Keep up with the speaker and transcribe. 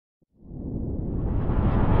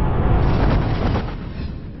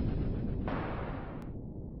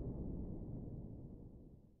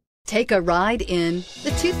Take a ride in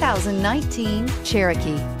the 2019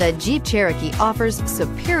 Cherokee. The Jeep Cherokee offers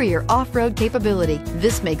superior off-road capability.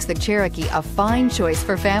 This makes the Cherokee a fine choice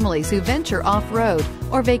for families who venture off-road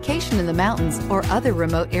or vacation in the mountains or other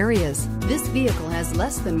remote areas. This vehicle has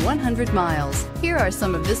less than 100 miles. Here are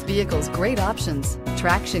some of this vehicle's great options: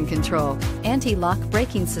 traction control, anti-lock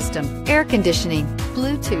braking system, air conditioning,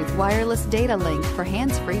 Bluetooth wireless data link for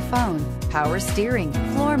hands-free phone, power steering,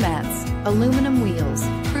 floor mats, aluminum wheels,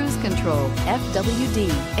 cruise control, FWD,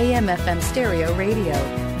 AM/FM stereo radio.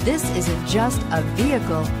 This isn't just a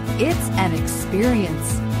vehicle, it's an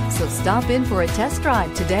experience. So stop in for a test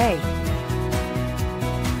drive today.